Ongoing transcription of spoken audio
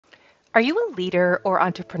Are you a leader or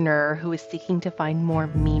entrepreneur who is seeking to find more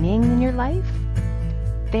meaning in your life?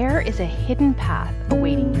 There is a hidden path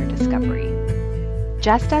awaiting your discovery.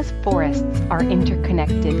 Just as forests are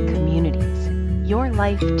interconnected communities, your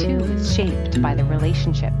life too is shaped by the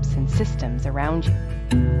relationships and systems around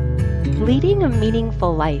you. Leading a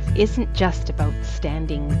meaningful life isn't just about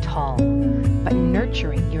standing tall, but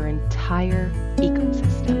nurturing your entire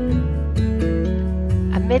ecosystem.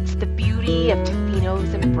 Amidst the beauty of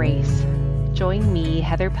Tofino's embrace, join me,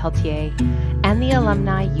 Heather Pelletier, and the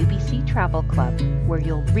alumni UBC Travel Club, where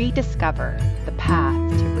you'll rediscover the path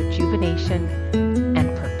to rejuvenation and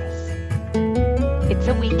purpose. It's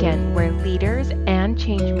a weekend where leaders and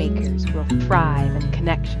change makers will thrive and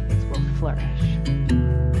connections will flourish.